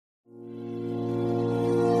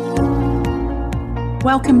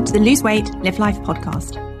Welcome to the Lose Weight, Live Life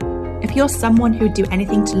podcast. If you're someone who would do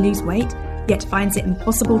anything to lose weight, yet finds it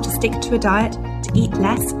impossible to stick to a diet, to eat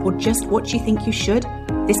less, or just what you think you should,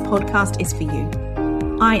 this podcast is for you.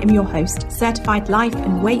 I am your host, certified life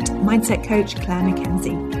and weight mindset coach Claire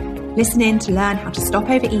McKenzie. Listen in to learn how to stop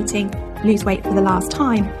overeating, lose weight for the last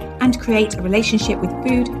time, and create a relationship with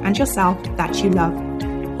food and yourself that you love,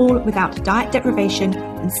 all without diet deprivation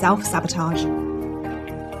and self-sabotage.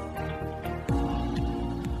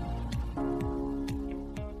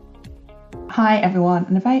 Hi everyone,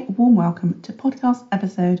 and a very warm welcome to podcast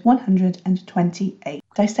episode 128,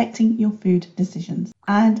 Dissecting Your Food Decisions.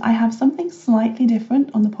 And I have something slightly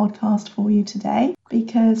different on the podcast for you today,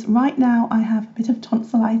 because right now I have a bit of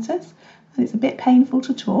tonsillitis and it's a bit painful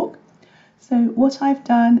to talk. So what I've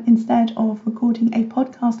done instead of recording a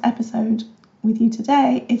podcast episode with you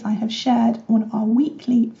today is I have shared one of our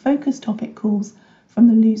weekly focus topic calls from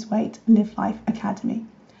the Lose Weight, Live Life Academy.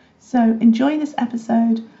 So enjoy this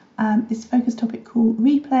episode. This focus topic call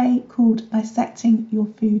replay called Dissecting Your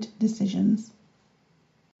Food Decisions.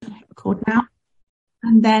 Record now,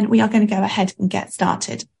 and then we are going to go ahead and get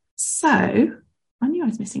started. So, I knew I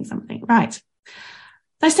was missing something. Right.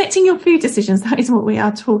 Dissecting your food decisions, that is what we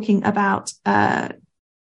are talking about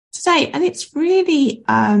today. And it's really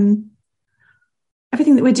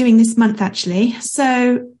everything that we're doing this month, actually.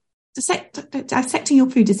 So, dissecting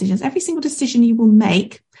your food decisions, every single decision you will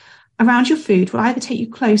make around your food will either take you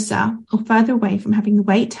closer or further away from having the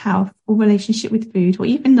weight, health, or relationship with food, or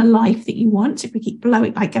even the life that you want. If we keep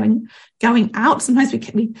blowing, like going out, sometimes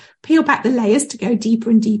we peel back the layers to go deeper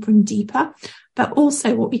and deeper and deeper. But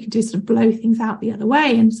also what we can do is sort of blow things out the other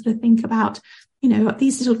way and sort of think about, you know,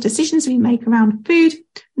 these little decisions we make around food.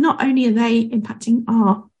 Not only are they impacting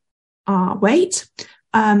our weight,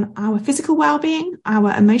 our physical well-being,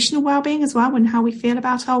 our emotional well-being as well, and how we feel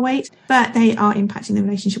about our weight, but they are impacting the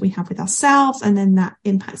relationship we have with ourselves, and then that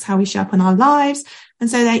impacts how we show up in our lives. And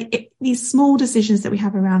so these small decisions that we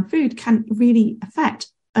have around food can really affect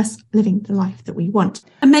us living the life that we want.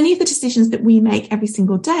 And many of the decisions that we make every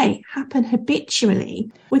single day happen habitually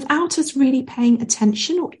without us really paying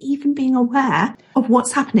attention or even being aware of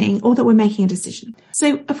what's happening or that we're making a decision.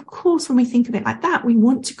 So of course, when we think of it like that, we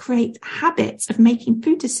want to create habits of making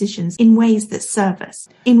food decisions in ways that serve us,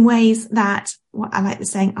 in ways that, what I like the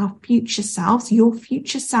saying, our future selves, your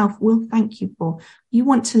future self will thank you for. You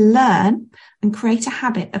want to learn and create a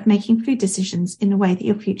habit of making food decisions in a way that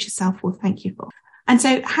your future self will thank you for. And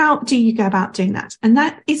so how do you go about doing that? And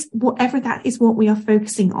that is what we are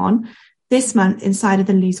focusing on this month inside of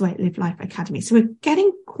the Lose Weight, Live Life Academy. So we're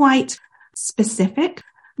getting quite specific.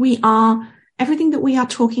 Everything that we are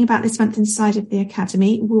talking about this month inside of the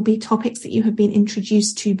Academy will be topics that you have been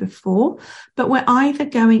introduced to before, but we're either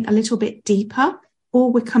going a little bit deeper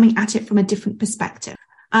or we're coming at it from a different perspective.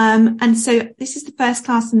 And so this is the first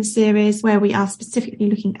class in the series where we are specifically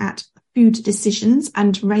looking at food decisions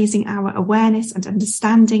and raising our awareness and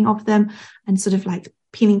understanding of them, and sort of like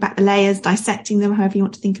peeling back the layers, dissecting them, however you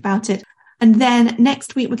want to think about it. And then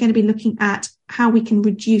next week, we're going to be looking at how we can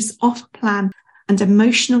reduce off-plan and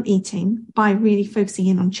emotional eating by really focusing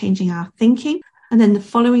in on changing our thinking. And then the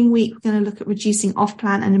following week, we're going to look at reducing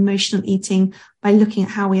off-plan and emotional eating by looking at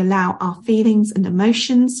how we allow our feelings and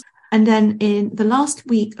emotions. And then in the last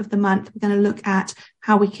week of the month, we're going to look at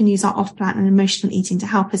how we can use our off-plan and emotional eating to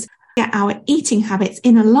help us get our eating habits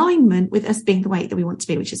in alignment with us being the weight that we want to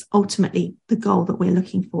be, which is ultimately the goal that we're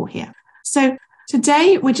looking for here. So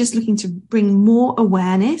today we're just looking to bring more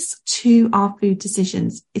awareness to our food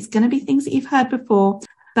decisions. It's going to be things that you've heard before,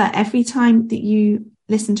 but every time that you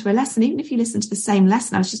listen to a lesson, even if you listen to the same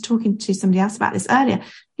lesson, I was just talking to somebody else about this earlier,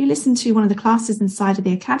 you listen to one of the classes inside of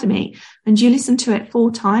the Academy and you listen to it 4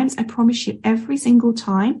 times, I promise you every single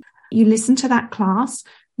time you listen to that class,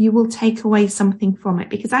 you will take away something from it,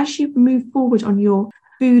 because as you move forward on your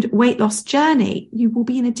food weight loss journey, you will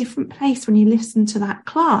be in a different place when you listen to that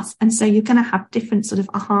class. And so you're going to have different sort of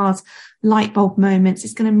ahas, light bulb moments.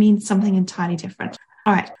 It's going to mean something entirely different.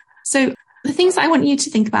 All right. So the things I want you to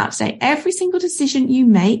think about today, every single decision you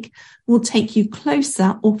make will take you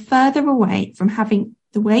closer or further away from having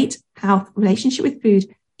the weight, health, relationship with food,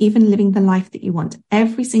 even living the life that you want.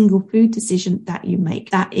 Every single food decision that you make,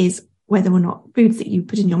 that is whether or not foods that you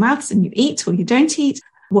put in your mouth and you eat or you don't eat,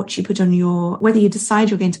 what you put on whether you decide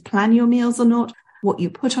you're going to plan your meals or not, what you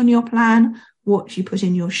put on your plan, what you put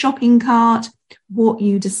in your shopping cart, what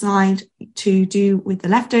you decide to do with the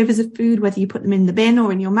leftovers of food, whether you put them in the bin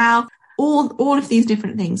or in your mouth, all of these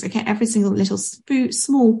different things. Okay. Every single little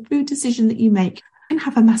small food decision that you make can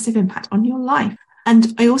have a massive impact on your life.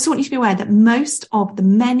 And I also want you to be aware that most of the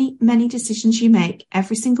many decisions you make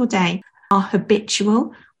every single day are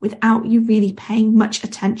habitual without you really paying much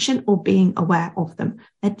attention or being aware of them.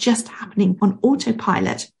 They're just happening on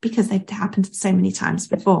autopilot because they've happened so many times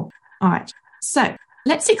before. All right. So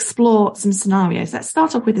let's explore some scenarios. Let's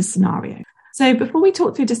start off with a scenario. So before we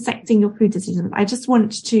talk through dissecting your food decisions, I just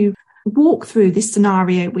want to walk through this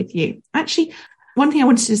scenario with you. Actually, one thing I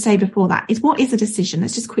wanted to say before that is, what is a decision?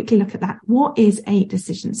 Let's just quickly look at that. What is a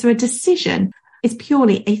decision? So a decision is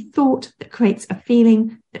purely a thought that creates a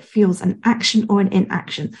feeling that fuels an action or an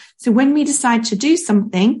inaction. So when we decide to do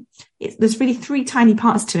something, there's really three tiny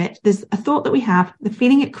parts to it. There's a thought that we have, the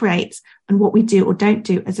feeling it creates, and what we do or don't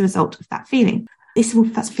do as a result of that feeling. This will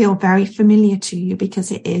feel very familiar to you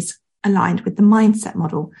because it is aligned with the mindset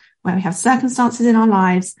model, where we have circumstances in our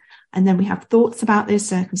lives, and then we have thoughts about those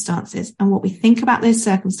circumstances. And what we think about those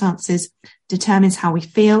circumstances determines how we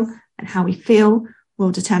feel, and how we feel will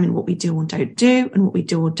determine what we do or don't do, and what we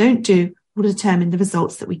do or don't do will determine the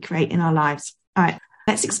results that we create in our lives. All right,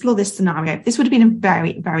 let's explore this scenario. This would have been a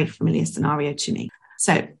very, very familiar scenario to me.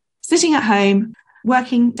 So sitting at home,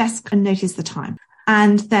 working desk, and notice the time.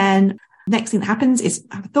 And then next thing that happens is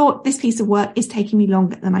I thought this piece of work is taking me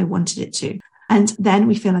longer than I wanted it to. And then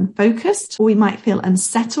we feel unfocused, or we might feel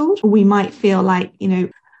unsettled, or we might feel like,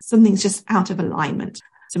 something's just out of alignment.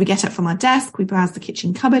 So we get up from our desk, we browse the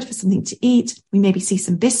kitchen cupboard for something to eat. We maybe see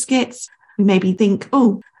some biscuits. We maybe think,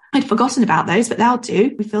 oh, I'd forgotten about those, but they'll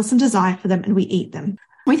do. We feel some desire for them and we eat them.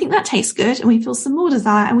 We think that tastes good, and we feel some more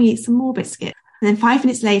desire and we eat some more biscuit. And then 5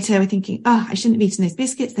 minutes later, we're thinking, oh, I shouldn't have eaten those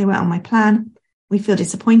biscuits. They weren't on my plan. We feel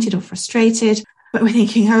disappointed or frustrated, but we're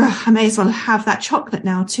thinking, oh, I may as well have that chocolate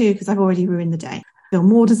now too, because I've already ruined the day. Feel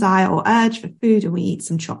more desire or urge for food, and we eat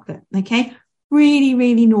some chocolate. Okay. Really,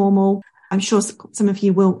 really normal. I'm sure some of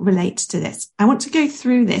you will relate to this. I want to go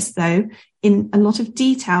through this though in a lot of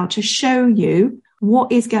detail to show you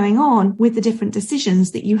what is going on with the different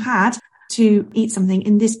decisions that you had to eat something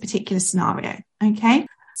in this particular scenario. Okay.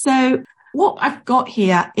 So what I've got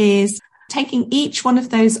here is taking each one of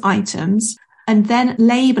those items and then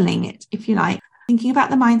labeling it, if you like, thinking about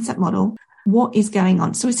the mindset model, what is going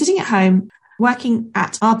on. So we're sitting at home, working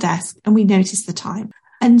at our desk, and we notice the time.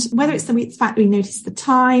 And whether it's the fact that we notice the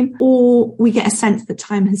time, or we get a sense that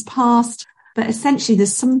time has passed, but essentially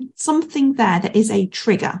there's something there that is a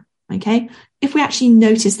trigger. Okay. If we actually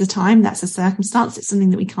notice the time, that's a circumstance. It's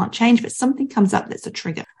something that we can't change, but something comes up that's a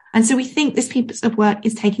trigger. And so we think this piece of work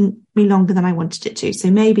is taking me longer than I wanted it to.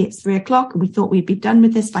 So maybe it's 3:00 and we thought we'd be done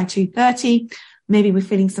with this by 2:30. Maybe we're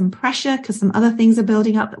feeling some pressure because some other things are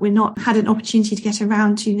building up that we're not had an opportunity to get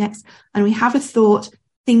around to next. And we have a thought,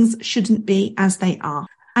 things shouldn't be as they are.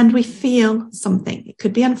 And we feel something. It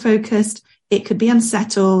could be unfocused. It could be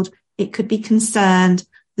unsettled. It could be concerned.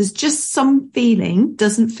 There's just some feeling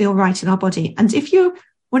doesn't feel right in our body. And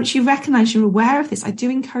once you recognize you're aware of this, I do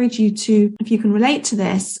encourage you to, if you can relate to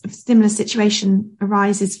this, if a similar situation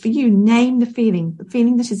arises for you, name the feeling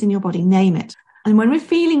that is in your body, name it. And when we're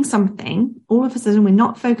feeling something, all of a sudden we're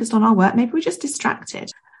not focused on our work, maybe we're just distracted.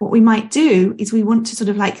 What we might do is we want to sort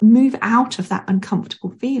of like move out of that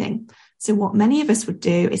uncomfortable feeling. So what many of us would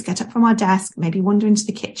do is get up from our desk, maybe wander into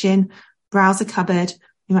the kitchen, browse a cupboard.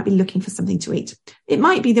 We might be looking for something to eat. It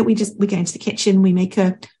might be that we go into the kitchen, we make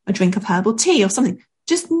a drink of herbal tea or something.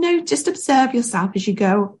 Just observe yourself as you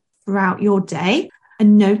go throughout your day,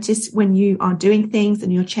 and notice when you are doing things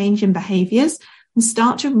and you're changing behaviors, and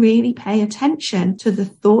start to really pay attention to the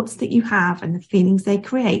thoughts that you have and the feelings they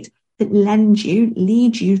create that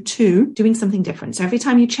lead you to doing something different. So every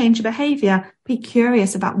time you change a behavior, be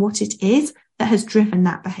curious about what it is that has driven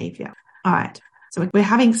that behavior. All right. So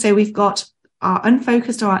we've got our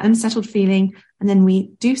unfocused or our unsettled feeling, and then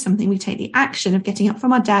we do something. We take the action of getting up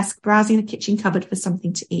from our desk, browsing the kitchen cupboard for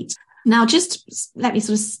something to eat. Now, just let me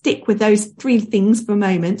sort of stick with those three things for a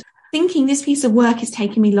moment. Thinking this piece of work is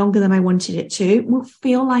taking me longer than I wanted it to will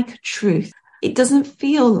feel like a truth. It doesn't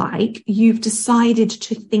feel like you've decided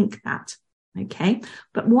to think that. Okay.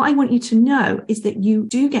 But what I want you to know is that you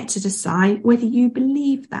do get to decide whether you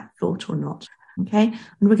believe that thought or not. Okay.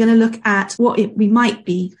 And we're going to look at what we might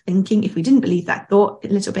be thinking if we didn't believe that thought a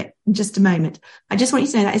little bit in just a moment. I just want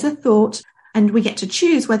you to know that is a thought, and we get to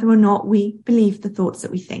choose whether or not we believe the thoughts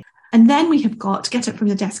that we think. And then we have got to get up from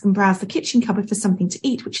the desk and browse the kitchen cupboard for something to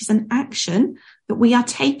eat, which is an action that we are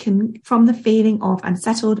taken from the feeling of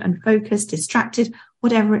unsettled, unfocused, distracted,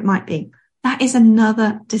 whatever it might be. That is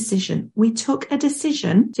another decision. We took a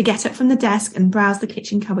decision to get up from the desk and browse the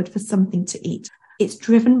kitchen cupboard for something to eat. It's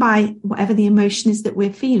driven by whatever the emotion is that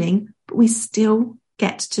we're feeling, but we still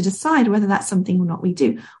get to decide whether that's something or not we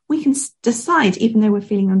do. We can decide, even though we're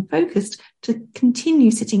feeling unfocused, to continue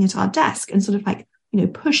sitting at our desk and sort of like,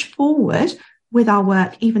 push forward with our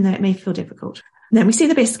work, even though it may feel difficult. And then we see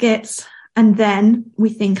the biscuits, and then we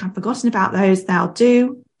think, I've forgotten about those, they'll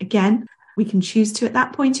do. Again, we can choose to, at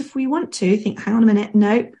that point, if we want to, think, hang on a minute,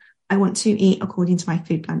 no, I want to eat according to my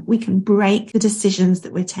food plan. We can break the decisions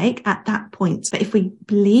that we take at that point. But if we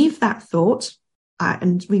believe that thought,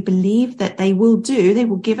 and we believe that they will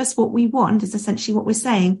give us what we want, is essentially what we're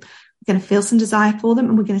saying. We're going to feel some desire for them,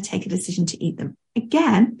 and we're going to take a decision to eat them.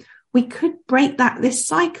 Again, we could break this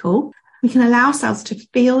cycle. We can allow ourselves to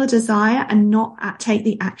feel the desire and not take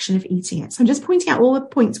the action of eating it. So I'm just pointing out all the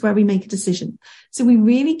points where we make a decision. So we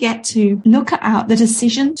really get to look at the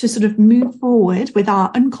decision to sort of move forward with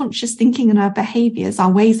our unconscious thinking and our behaviors,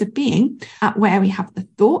 our ways of being, at where we have the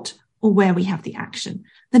thought or where we have the action.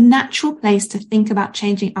 The natural place to think about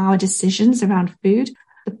changing our decisions around food,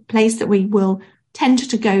 the place that we will tend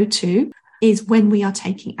to go to, is when we are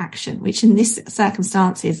taking action, which in this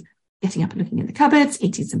circumstance is getting up and looking in the cupboards,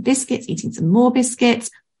 eating some biscuits, eating some more biscuits,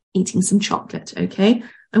 eating some chocolate, okay?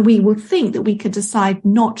 And we will think that we could decide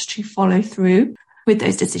not to follow through with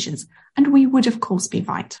those decisions. And we would, of course, be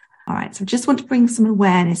right. All right, so I just want to bring some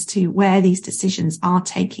awareness to where these decisions are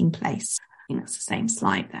taking place. I think that's the same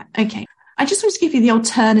slide there. Okay, I just want to give you the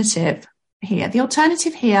alternative here. The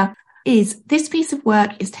alternative here is this piece of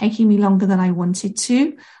work is taking me longer than I wanted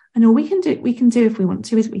to. And all we can do if we want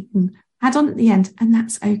to, is we can add on at the end, and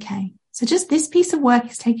that's okay. So just this piece of work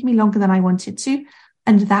is taking me longer than I wanted to,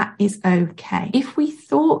 and that is okay. If we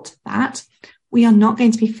thought that, we are not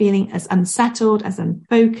going to be feeling as unsettled, as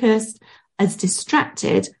unfocused, as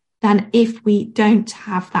distracted than if we don't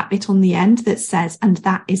have that bit on the end that says, and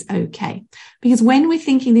that is okay. Because when we're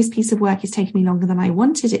thinking this piece of work is taking me longer than I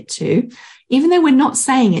wanted it to, even though we're not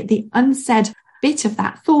saying it, the unsaid bit of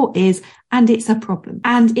that thought is, and it's a problem,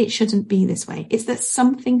 and it shouldn't be this way. It's that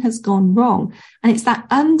something has gone wrong. And it's that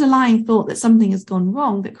underlying thought that something has gone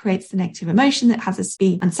wrong that creates the negative emotion that has us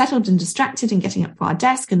be unsettled and distracted and getting up from our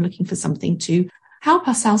desk and looking for something to help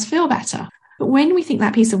ourselves feel better. But when we think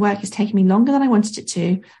that piece of work is taking me longer than I wanted it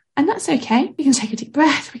to, and that's okay, we can take a deep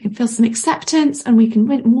breath, we can feel some acceptance, and we can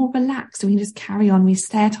be more relaxed. We can just carry on. We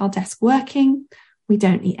stay at our desk working. We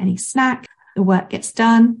don't eat any snack. The work gets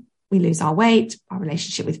done. We lose our weight, our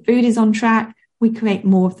relationship with food is on track, we create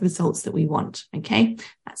more of the results that we want, okay?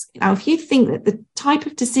 Now, if you think that the type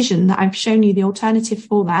of decision that I've shown you the alternative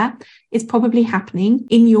for there is probably happening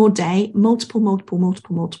in your day multiple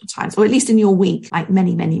times, or at least in your week, like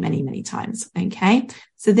many times, okay?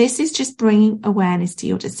 So this is just bringing awareness to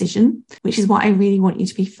your decision, which is what I really want you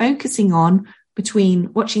to be focusing on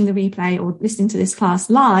between watching the replay or listening to this class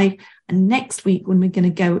live and next week, when we're going to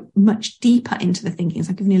go much deeper into the thinking. So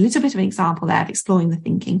I've given you a little bit of an example there of exploring the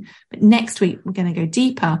thinking, but next week we're going to go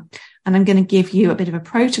deeper, and I'm going to give you a bit of a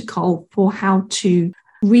protocol for how to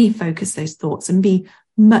refocus those thoughts and be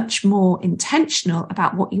much more intentional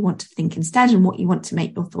about what you want to think instead and what you want to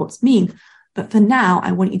make your thoughts mean. But for now,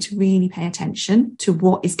 I want you to really pay attention to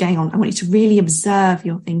what is going on. I want you to really observe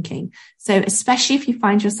your thinking. So especially if you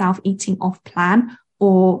find yourself eating off plan,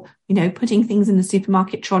 or, putting things in the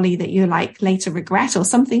supermarket trolley that you later regret or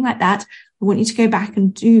something like that, I want you to go back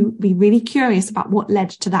and be really curious about what led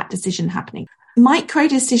to that decision happening. Micro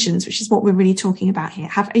decisions, which is what we're really talking about here,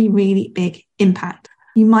 have a really big impact.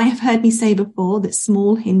 You might have heard me say before that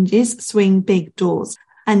small hinges swing big doors.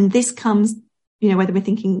 And this comes, whether we're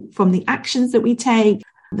thinking from the actions that we take,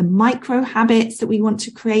 the micro habits that we want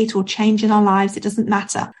to create or change in our lives, it doesn't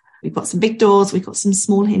matter. We've got some big doors, we've got some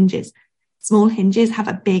small hinges. Small hinges have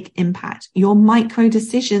a big impact. Your micro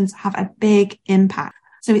decisions have a big impact.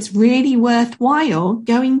 So it's really worthwhile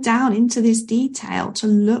going down into this detail to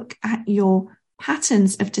look at your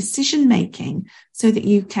patterns of decision making so that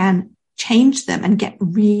you can change them and get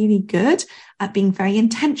really good at being very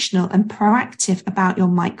intentional and proactive about your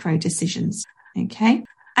micro decisions. Okay.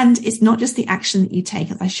 And it's not just the action that you take,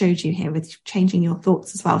 as I showed you here with changing your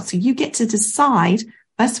thoughts as well. So you get to decide,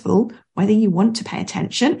 first of all, whether you want to pay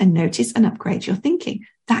attention and notice and upgrade your thinking.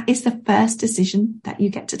 That is the first decision that you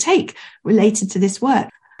get to take related to this work.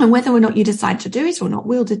 And whether or not you decide to do it or not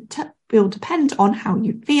will depend on how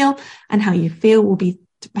you feel, and how you feel will be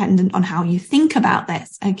dependent on how you think about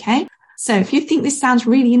this. Okay. So if you think this sounds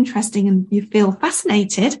really interesting and you feel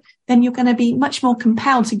fascinated, then you're going to be much more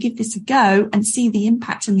compelled to give this a go and see the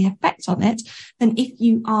impact and the effect on it than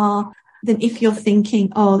if you're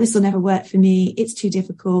thinking, oh, this will never work for me. It's too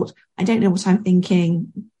difficult. I don't know what I'm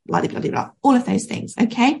thinking, blah, blah, blah, blah, all of those things.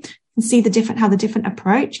 Okay. And see how the different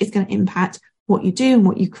approach is going to impact what you do and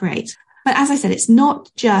what you create. But as I said, it's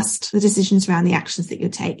not just the decisions around the actions that you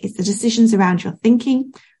take. It's the decisions around your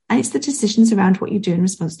thinking And it's the decisions around what you do in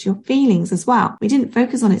response to your feelings as well. We didn't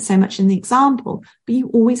focus on it so much in the example, but you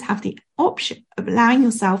always have the option of allowing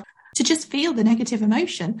yourself to just feel the negative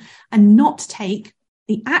emotion and not take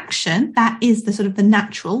the action that is the sort of the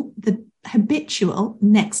natural, the habitual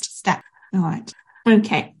next step. All right.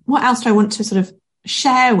 Okay. What else do I want to sort of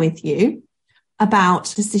share with you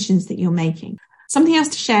about decisions that you're making? Something else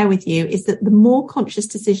to share with you is that the more conscious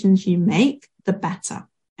decisions you make, the better.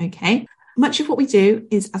 Okay. Much of what we do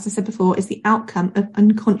is, as I said before, is the outcome of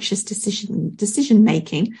unconscious decision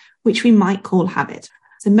making, which we might call habit.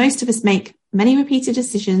 So most of us make many repeated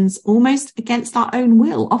decisions almost against our own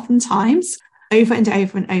will, oftentimes over and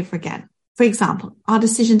over and over again. For example, our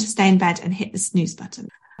decision to stay in bed and hit the snooze button,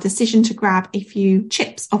 decision to grab a few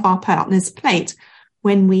chips off our partner's plate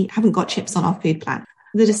when we haven't got chips on our food plan.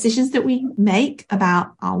 The decisions that we make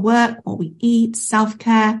about our work, what we eat,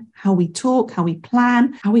 self-care, how we talk, how we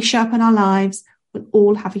plan, how we show up in our lives will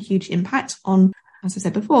all have a huge impact on, as I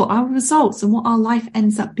said before, our results and what our life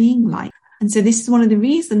ends up being like. And so this is one of the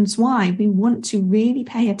reasons why we want to really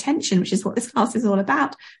pay attention, which is what this class is all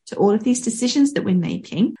about, to all of these decisions that we're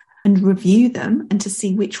making and review them and to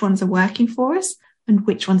see which ones are working for us and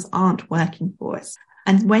which ones aren't working for us.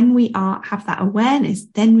 And when we have that awareness,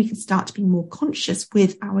 then we can start to be more conscious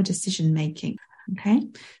with our decision making. Okay.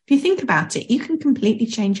 If you think about it, you can completely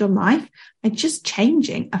change your life by just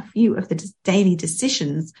changing a few of the daily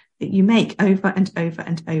decisions that you make over and over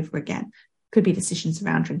and over again. Could be decisions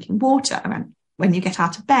around drinking water, around when you get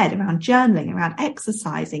out of bed, around journaling, around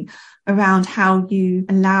exercising, around how you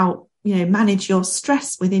allow, manage your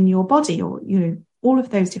stress within your body, or, all of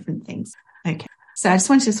those different things. Okay. So I just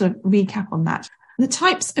wanted to sort of recap on that. The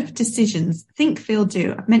types of decisions, think, feel,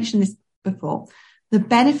 do. I've mentioned this before. The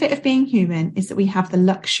benefit of being human is that we have the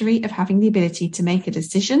luxury of having the ability to make a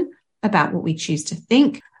decision about what we choose to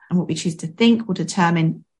think, and what we choose to think will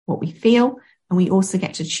determine what we feel. And we also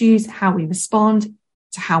get to choose how we respond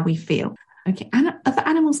to how we feel. Okay. And other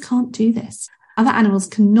animals can't do this. Other animals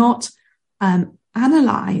cannot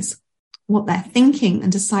analyze what they're thinking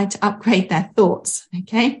and decide to upgrade their thoughts.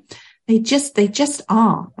 Okay. They just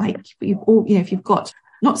are like, if you've got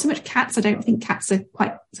not so much cats, I don't think cats are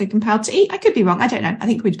quite so compelled to eat. I could be wrong. I don't know. I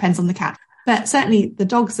think it really depends on the cat, but certainly the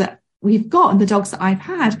dogs that we've got and the dogs that I've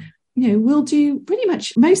had, will do pretty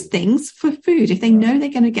much most things for food. If they know they're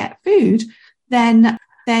going to get food, then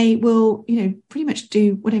they will, pretty much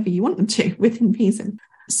do whatever you want them to within reason.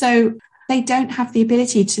 So they don't have the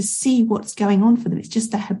ability to see what's going on for them. It's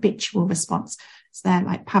just a habitual response. So they're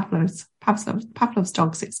like Pavlov's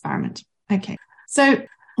dog's experiment. Okay. So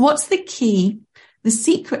what's the key, the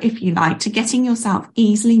secret, if you like, to getting yourself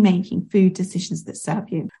easily making food decisions that serve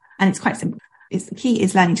you? And it's quite simple. The key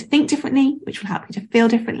is learning to think differently, which will help you to feel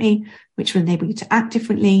differently, which will enable you to act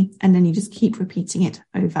differently. And then you just keep repeating it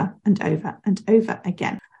over and over and over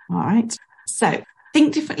again. All right. So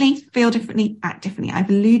think differently, feel differently, act differently. I've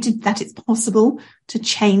alluded that it's possible to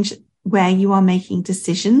change where you are making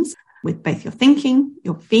decisions with both your thinking,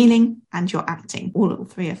 your feeling, and your acting, all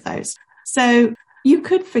three of those. So you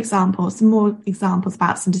could, for example, some more examples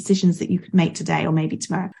about some decisions that you could make today or maybe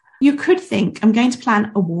tomorrow. You could think, I'm going to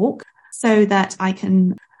plan a walk so that I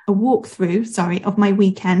can of my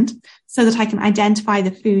weekend, so that I can identify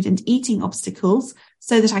the food and eating obstacles,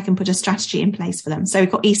 so that I can put a strategy in place for them. So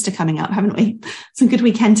we've got Easter coming up, haven't we? It's a good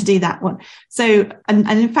weekend to do that one. So, and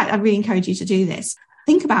in fact, I'd really encourage you to do this.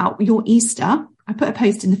 Think about your Easter. I put a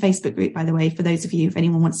post in the Facebook group, by the way, for those of you, if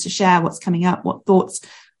anyone wants to share what's coming up, what thoughts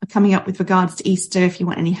are coming up with regards to Easter. If you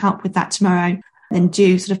want any help with that tomorrow, then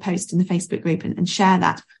do sort of post in the Facebook group and share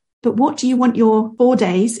that. But what do you want your 4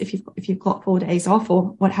 days, if you've got 4 days off, or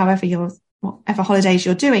whatever holidays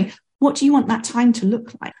you're doing, what do you want that time to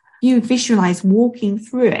look like? You visualize walking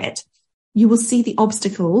through it. You will see the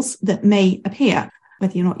obstacles that may appear,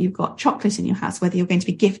 whether or not you've got chocolate in your house, whether you're going to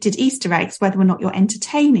be gifted Easter eggs, whether or not you're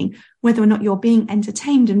entertaining, whether or not you're being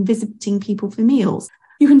entertained and visiting people for meals.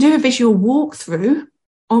 You can do a visual walkthrough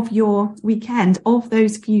of your weekend, of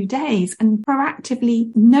those few days, and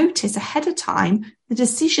proactively notice ahead of time the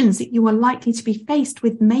decisions that you are likely to be faced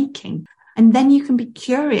with making. And then you can be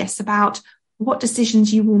curious about what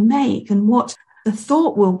decisions you will make and what the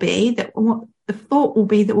thought will be that will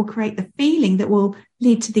create the feeling that will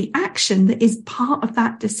lead to the action that is part of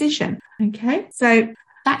that decision. Okay. So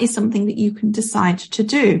that is something that you can decide to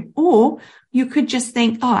do. Or you could just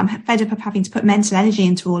think, oh, I'm fed up of having to put mental energy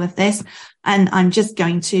into all of this, and I'm just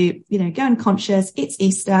going to, go unconscious. It's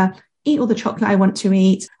Easter, eat all the chocolate I want to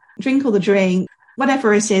eat, drink all the drink,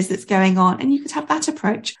 whatever it is that's going on. And you could have that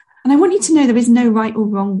approach. And I want you to know there is no right or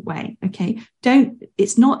wrong way. Okay.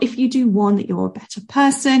 It's not if you do one that you're a better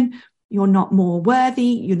person you're not more worthy,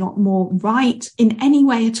 you're not more right in any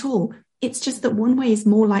way at all. It's just that one way is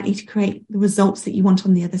more likely to create the results that you want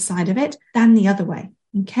on the other side of it than the other way.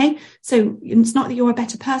 Okay. So it's not that you're a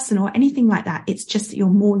better person or anything like that. It's just that you're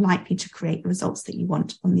more likely to create the results that you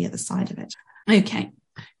want on the other side of it. Okay.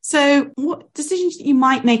 So what decisions you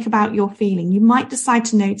might make about your feeling? You might decide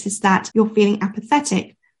to notice that you're feeling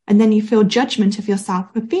apathetic, and then you feel judgment of yourself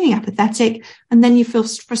for feeling apathetic, and then you feel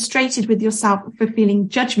frustrated with yourself for feeling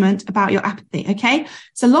judgment about your apathy. Okay.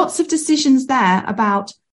 So lots of decisions there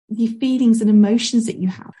about the feelings and emotions that you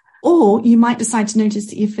have. Or you might decide to notice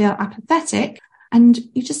that you feel apathetic, and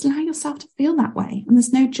you just allow yourself to feel that way. And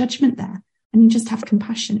there's no judgment there. And you just have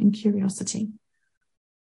compassion and curiosity.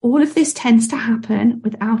 All of this tends to happen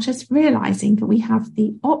without us realizing that we have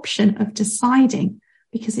the option of deciding,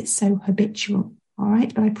 because it's so habitual. All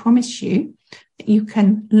right. But I promise you that you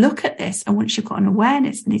can look at this, and once you've got an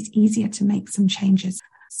awareness, then it's easier to make some changes.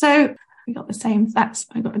 So we got the same,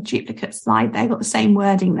 I got a duplicate slide there, got the same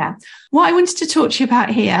wording there. What I wanted to talk to you about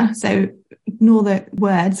here, so ignore the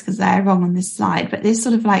words because they're wrong on this slide, but this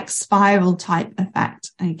sort of like spiral type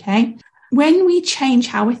effect. Okay. When we change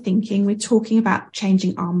how we're thinking, we're talking about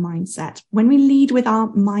changing our mindset. When we lead with our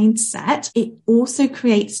mindset, it also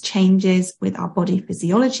creates changes with our body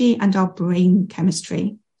physiology and our brain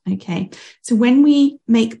chemistry. Okay. So when we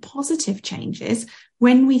make positive changes,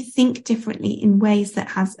 when we think differently in ways that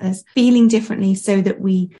has us feeling differently, so that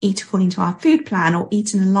we eat according to our food plan or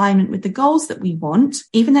eat in alignment with the goals that we want,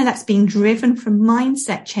 even though that's being driven from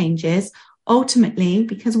mindset changes, ultimately,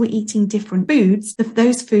 because we're eating different foods,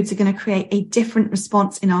 those foods are going to create a different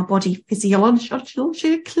response in our body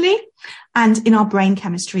physiologically and in our brain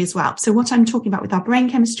chemistry as well. So what I'm talking about with our brain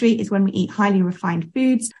chemistry is when we eat highly refined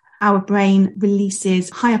foods, our brain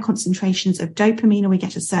releases higher concentrations of dopamine, or we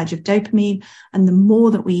get a surge of dopamine. And the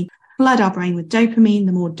more that we flood our brain with dopamine,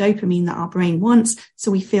 the more dopamine that our brain wants.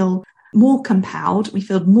 So we feel more compelled, we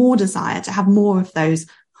feel more desire to have more of those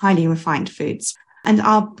highly refined foods. And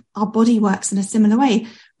our body works in a similar way.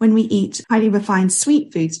 When we eat highly refined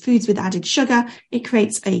sweet foods with added sugar, it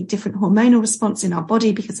creates a different hormonal response in our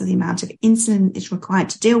body because of the amount of insulin is required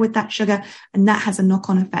to deal with that sugar. And that has a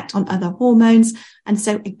knock-on effect on other hormones. And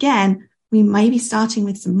so again, we may be starting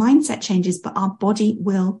with some mindset changes, but our body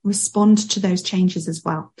will respond to those changes as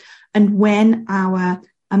well. And when our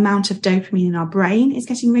amount of dopamine in our brain is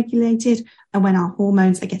getting regulated, and when our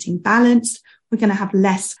hormones are getting balanced, we're going to have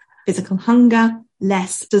less physical hunger,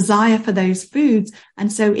 less desire for those foods.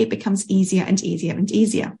 And so it becomes easier and easier and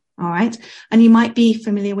easier. All right. And you might be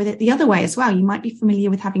familiar with it the other way as well. You might be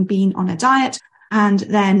familiar with having been on a diet, and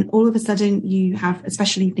then all of a sudden you have a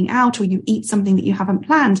special evening out, or you eat something that you haven't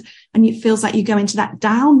planned, and it feels like you go into that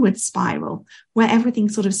downward spiral where everything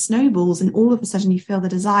sort of snowballs, and all of a sudden you feel the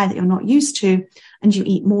desire that you're not used to, and you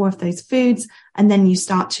eat more of those foods, and then you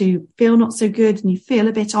start to feel not so good, and you feel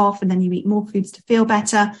a bit off, and then you eat more foods to feel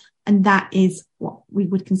better. And that is what we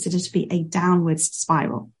would consider to be a downwards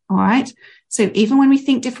spiral. All right. So even when we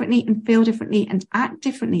think differently and feel differently and act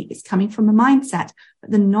differently, it's coming from a mindset,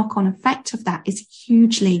 but the knock-on effect of that is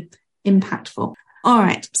hugely impactful. All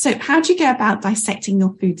right. So how do you go about dissecting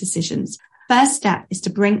your food decisions? First step is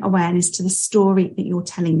to bring awareness to the story that you're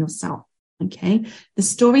telling yourself. Okay. The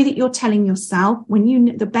story that you're telling yourself,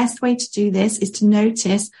 the best way to do this is to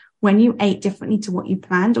notice when you ate differently to what you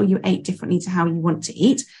planned, or you ate differently to how you want to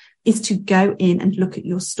eat, is to go in and look at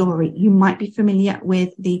your story. You might be familiar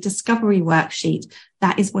with the discovery worksheet.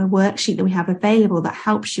 That is a worksheet that we have available that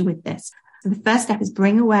helps you with this. So the first step is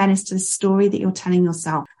bring awareness to the story that you're telling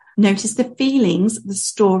yourself. Notice the feelings the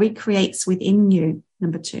story creates within you.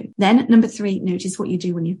 Number 2. Then number 3, notice what you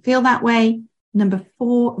do when you feel that way. Number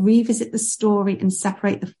 4, revisit the story and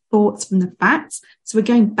separate the thoughts from the facts. So we're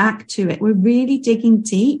going back to it. We're really digging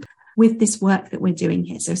deep with this work that we're doing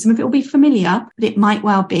here. So some of it will be familiar, but it might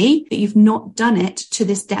well be that you've not done it to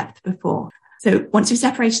this depth before. So once you've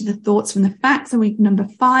separated the thoughts from the facts, and number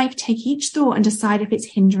 5, take each thought and decide if it's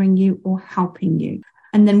hindering you or helping you.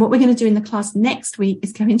 And then what we're going to do in the class next week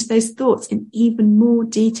is go into those thoughts in even more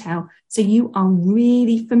detail, so you are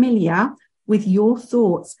really familiar with your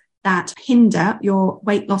thoughts that hinder your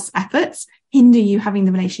weight loss efforts, hinder you having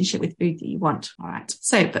the relationship with food that you want. All right.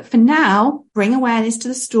 So, but for now, bring awareness to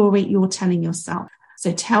the story you're telling yourself.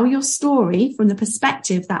 So tell your story from the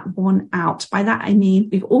perspective that won out. By that, I mean,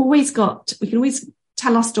 we can always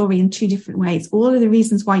tell our story in 2 different ways. All of the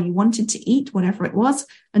reasons why you wanted to eat whatever it was,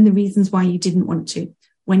 and the reasons why you didn't want to.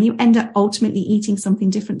 When you end up ultimately eating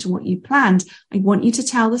something different to what you planned, I want you to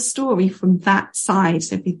tell the story from that side.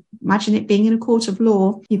 So if you imagine it being in a court of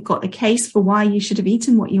law, you've got a case for why you should have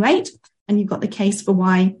eaten what you ate, and you've got the case for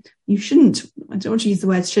why you shouldn't. I don't want to use the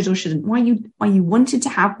words should or shouldn't. Why you wanted to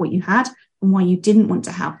have what you had and why you didn't want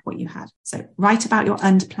to have what you had. So write about your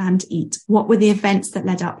unplanned eat. What were the events that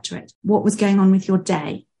led up to it? What was going on with your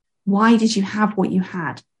day? Why did you have what you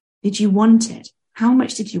had? Did you want it? How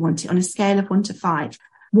much did you want it on a scale of 1 to 5?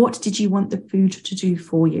 What did you want the food to do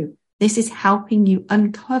for you? This is helping you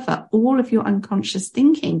uncover all of your unconscious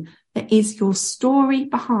thinking that is your story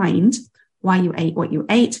behind why you ate what you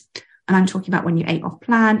ate. And I'm talking about when you ate off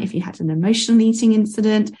plan, if you had an emotional eating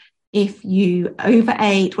incident, if you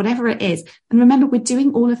overate, whatever it is. And remember, we're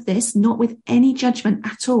doing all of this not with any judgment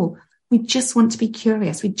at all. We just want to be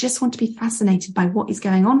curious. We just want to be fascinated by what is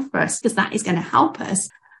going on for us, because that is going to help us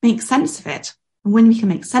make sense of it. And when we can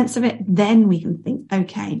make sense of it, then we can think,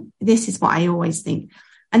 okay, this is what I always think.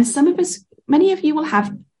 And some of us, many of you will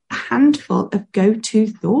have a handful of go-to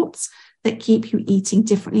thoughts that keep you eating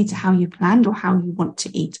differently to how you planned or how you want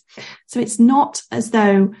to eat. So it's not as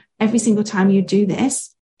though every single time you do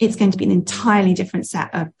this, it's going to be an entirely different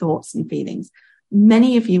set of thoughts and feelings.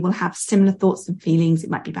 Many of you will have similar thoughts and feelings. It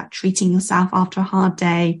might be about treating yourself after a hard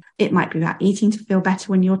day. It might be about eating to feel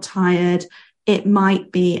better when you're tired. It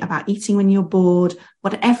might be about eating when you're bored.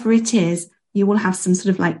 Whatever it is, you will have some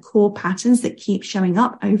sort of like core patterns that keep showing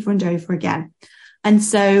up over and over again. And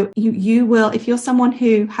so you will, if you're someone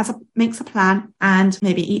who makes a plan and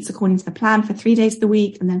maybe eats according to the plan for 3 days of the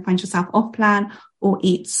week and then finds yourself off plan, or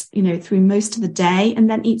eats, through most of the day and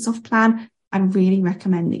then eats off plan, I really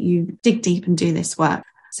recommend that you dig deep and do this work.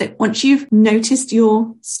 So once you've noticed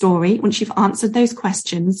your story, once you've answered those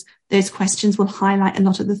questions will highlight a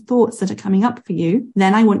lot of the thoughts that are coming up for you.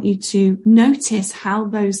 Then I want you to notice how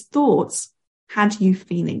those thoughts had you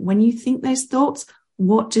feeling. When you think those thoughts,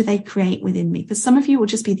 what do they create within me? For some of you, it will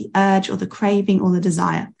just be the urge or the craving or the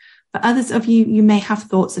desire. For others of you, you may have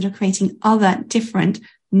thoughts that are creating other different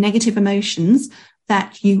negative emotions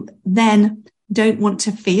that you then don't want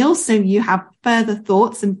to feel. So you have further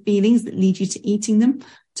thoughts and feelings that lead you to eating them,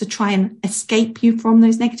 to try and escape you from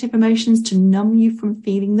those negative emotions, to numb you from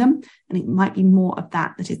feeling them. And it might be more of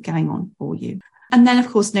that is going on for you. And then, of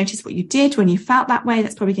course, notice what you did when you felt that way.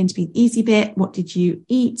 That's probably going to be the easy bit. What did you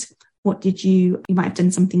eat? You might have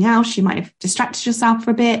done something else. You might have distracted yourself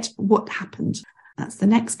for a bit. What happened? That's the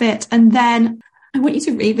next bit. And then I want you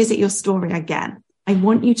to revisit your story again. I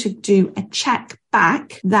want you to do a check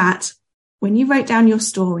back that when you wrote down your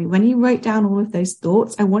story, when you wrote down all of those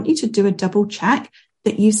thoughts, I want you to do a double check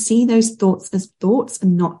that you see those thoughts as thoughts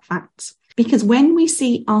and not facts. Because when we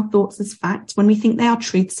see our thoughts as facts, when we think they are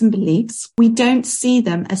truths and beliefs, we don't see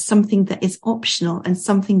them as something that is optional and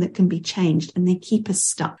something that can be changed, and they keep us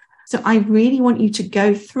stuck. So I really want you to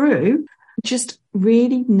go through, just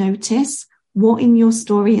really notice what in your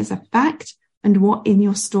story is a fact and what in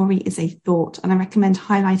your story is a thought. And I recommend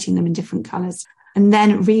highlighting them in different colors. And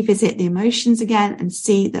then revisit the emotions again and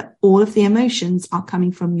see that all of the emotions are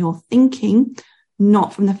coming from your thinking,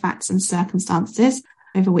 not from the facts and circumstances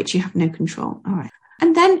over which you have no control. All right.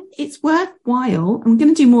 And then it's worthwhile, and we're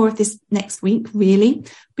going to do more of this next week, really,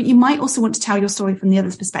 but you might also want to tell your story from the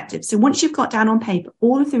other's perspective. So once you've got down on paper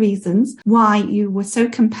all of the reasons why you were so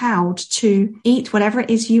compelled to eat whatever it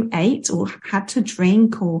is you ate or had to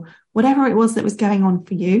drink or whatever it was that was going on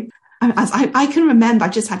for you, as I can remember, I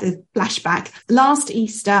just had a flashback. Last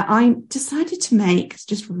Easter, I decided to make, it's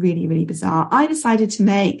just really, really bizarre. I decided to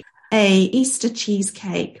make a Easter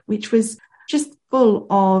cheesecake, which was just full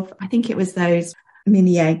of, I think it was those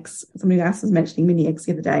mini eggs. Somebody else was mentioning mini eggs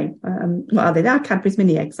the other day. What are they? They're Cadbury's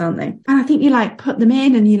mini eggs, aren't they? And I think you put them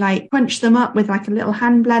in and you crunch them up with a little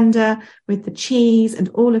hand blender with the cheese and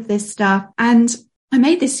all of this stuff. And I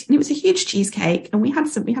made this, and it was a huge cheesecake, and we had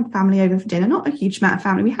family over for dinner, not a huge amount of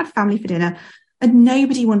family. We had family for dinner, and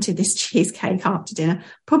nobody wanted this cheesecake after dinner,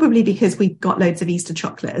 probably because we got loads of Easter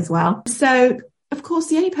chocolate as well. So, of course,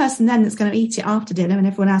 the only person then that's going to eat it after dinner and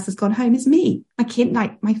everyone else has gone home is me. I can't,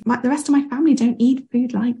 the rest of my family don't eat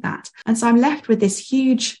food like that. And so I'm left with this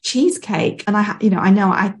huge cheesecake. And I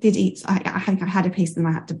know I did eat, I think I had a piece and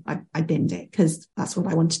I binned it because that's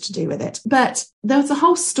what I wanted to do with it. But there was a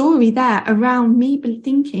whole story there around me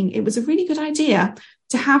thinking it was a really good idea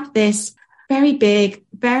to have this very big,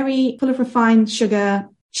 very full of refined sugar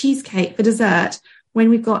cheesecake for dessert when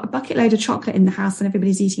we've got a bucket load of chocolate in the house and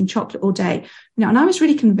everybody's eating chocolate all day. And I was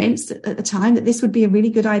really convinced at the time that this would be a really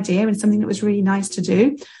good idea and something that was really nice to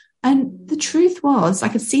do. And the truth was, I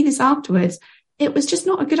could see this afterwards, it was just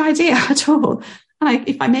not a good idea at all. And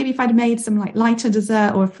if I'd made some lighter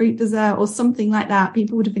dessert or a fruit dessert or something like that,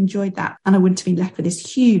 people would have enjoyed that. And I wouldn't have been left with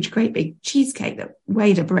this huge, great big cheesecake that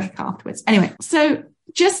weighed a brick afterwards. Anyway, so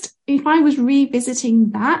just if I was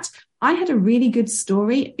revisiting that, I had a really good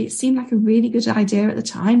story. It seemed like a really good idea at the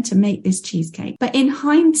time to make this cheesecake. But in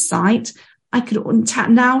hindsight, I could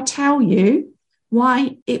now tell you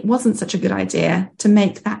why it wasn't such a good idea to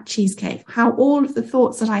make that cheesecake, how all of the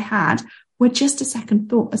thoughts that I had were just a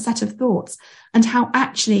set of thoughts, and how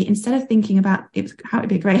actually, instead of thinking about how it'd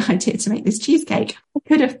be a great idea to make this cheesecake, I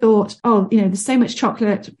could have thought, oh, there's so much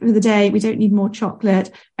chocolate for the day. We don't need more chocolate.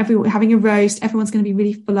 We're having a roast. Everyone's going to be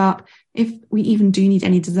really full up. If we even do need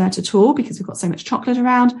any dessert at all, because we've got so much chocolate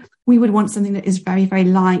around, we would want something that is very, very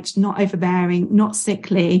light, not overbearing, not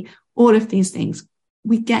sickly, all of these things.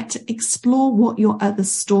 We get to explore what your other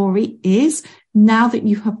story is now that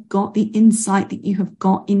you have got the insight that you have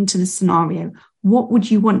got into the scenario. What would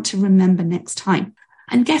you want to remember next time?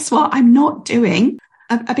 And guess what? I'm not doing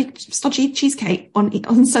a big stodgy cheesecake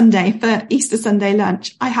on Sunday for Easter Sunday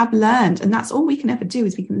lunch. I have learned, and that's all we can ever do,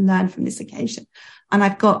 is we can learn from this occasion. And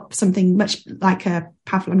I've got something much like a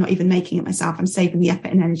pavlova. I'm not even making it myself. I'm saving the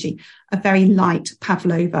effort and energy. A very light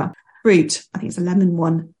pavlova fruit. I think it's a lemon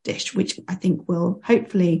one dish, which I think will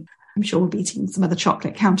hopefully, I'm sure we'll be eating some other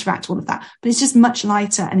chocolate, counteract all of that. But it's just much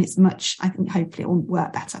lighter, and it's much, I think hopefully it will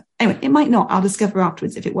work better. Anyway, it might not. I'll discover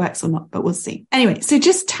afterwards if it works or not, but we'll see. Anyway, so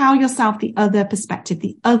just tell yourself the other perspective,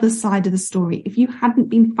 the other side of the story. If you hadn't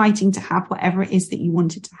been fighting to have whatever it is that you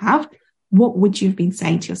wanted to have, what would you have been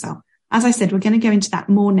saying to yourself? As I said, we're going to go into that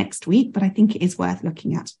more next week, but I think it is worth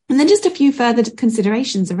looking at. And then just a few further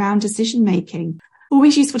considerations around decision making.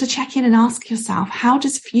 Always useful to check in and ask yourself, how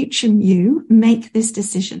does future you make this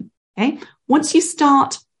decision? Okay. Once you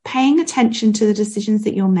start paying attention to the decisions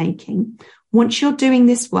that you're making, once you're doing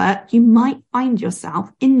this work, you might find yourself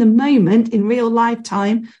in the moment, in real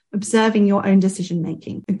lifetime, observing your own decision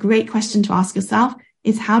making. A great question to ask yourself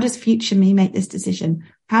is, how does future me make this decision?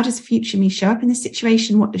 How does future me show up in this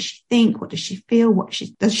situation? What does she think? What does she feel? What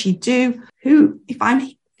does she do? If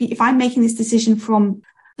I'm making this decision from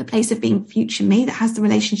the place of being future me that has the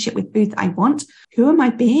relationship with food that I want, who am I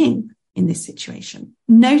being in this situation?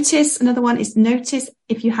 Another one is notice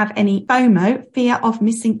if you have any FOMO, fear of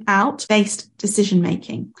missing out based decision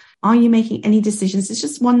making. Are you making any decisions? It's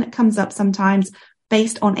just one that comes up sometimes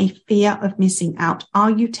based on a fear of missing out. Are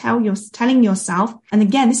you telling yourself, and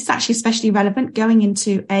again, this is actually especially relevant going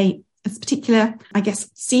into a particular, I guess,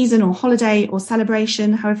 season or holiday or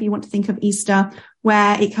celebration, however you want to think of Easter,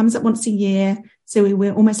 where it comes up once a year. So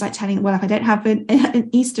we're almost like telling, well, if I don't have an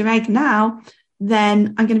Easter egg now,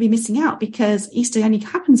 then I'm going to be missing out because Easter only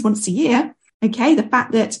happens once a year. Okay, the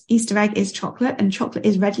fact that Easter egg is chocolate and chocolate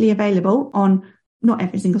is readily available on not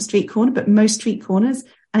every single street corner, but most street corners.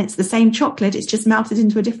 And it's the same chocolate. It's just melted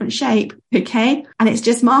into a different shape. Okay. And it's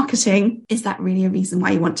just marketing. Is that really a reason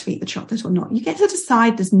why you want to eat the chocolate or not? You get to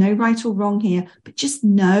decide. There's no right or wrong here, but just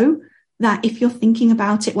know that if you're thinking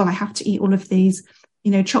about it, well, I have to eat all of these,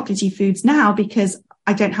 chocolatey foods now because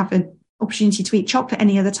I don't have an opportunity to eat chocolate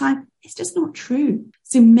any other time. It's just not true.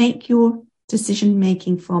 So make your decision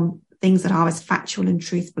making from things that are as factual and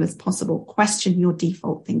truthful as possible. Question your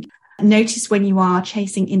default thinking. Notice when you are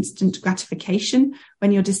chasing instant gratification,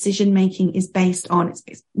 when your decision making is based on,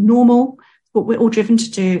 it's normal, what we're all driven to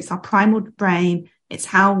do. It's our primal brain. It's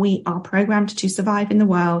how we are programmed to survive in the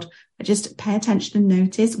world. But just pay attention and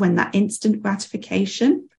notice when that instant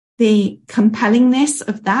gratification, the compellingness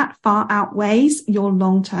of that far outweighs your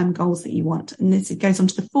long-term goals that you want. And it goes on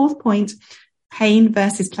to the fourth point, pain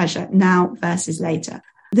versus pleasure, now versus later.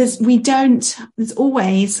 There's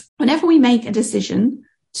always, whenever we make a decision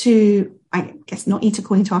to, I guess, not eat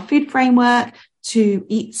according to our food framework, to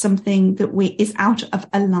eat something that is out of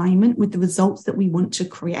alignment with the results that we want to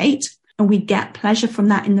create, and we get pleasure from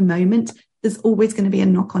that in the moment, there's always going to be a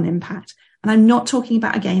knock-on impact. And I'm not talking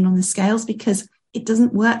about, again, on the scales, because it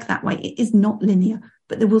doesn't work that way. It is not linear,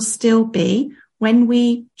 but there will still be, when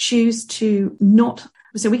we choose to not,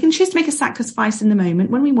 so we can choose to make a sacrifice in the moment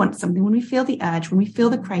when we want something, when we feel the urge, when we feel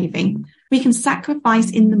the craving, we can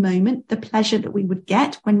sacrifice in the moment the pleasure that we would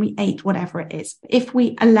get when we ate whatever it is. If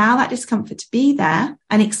we allow that discomfort to be there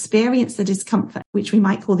and experience the discomfort, which we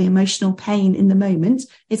might call the emotional pain in the moment,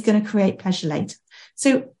 is going to create pleasure later.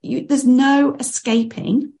 So there's no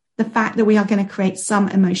escaping the fact that we are going to create some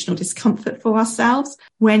emotional discomfort for ourselves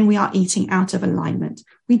when we are eating out of alignment.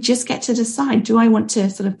 We just get to decide, do I want to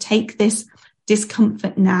sort of take this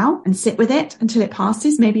discomfort now and sit with it until it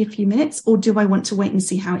passes, maybe a few minutes, or do I want to wait and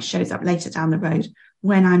see how it shows up later down the road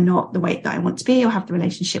when I'm not the weight that I want to be or have the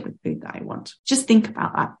relationship with food that I want? Just think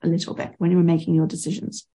about that a little bit when you're making your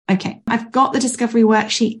decisions. Okay, I've got the discovery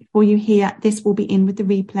worksheet for you here. This will be in with the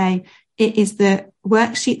replay. It is the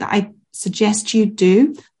worksheet that I suggest you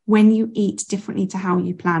do when you eat differently to how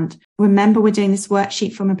you planned. Remember, we're doing this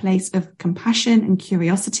worksheet from a place of compassion and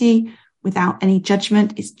curiosity without any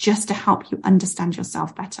judgment. It's just to help you understand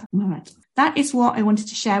yourself better. All right. That is what I wanted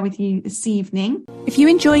to share with you this evening. If you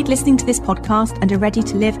enjoyed listening to this podcast and are ready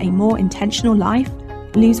to live a more intentional life,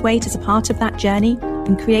 lose weight as a part of that journey,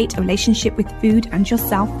 and create a relationship with food and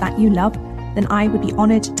yourself that you love, then I would be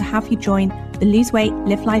honoured to have you join the Lose Weight,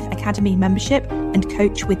 Live Life Academy membership and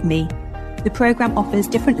coach with me. The programme offers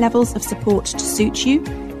different levels of support to suit you,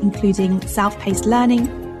 including self-paced learning,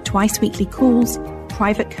 twice weekly calls,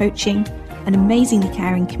 private coaching, an amazingly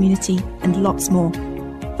caring community, and lots more.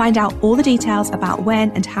 Find out all the details about when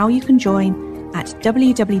and how you can join at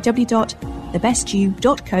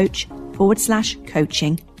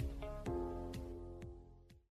www.thebestyou.coach/coaching.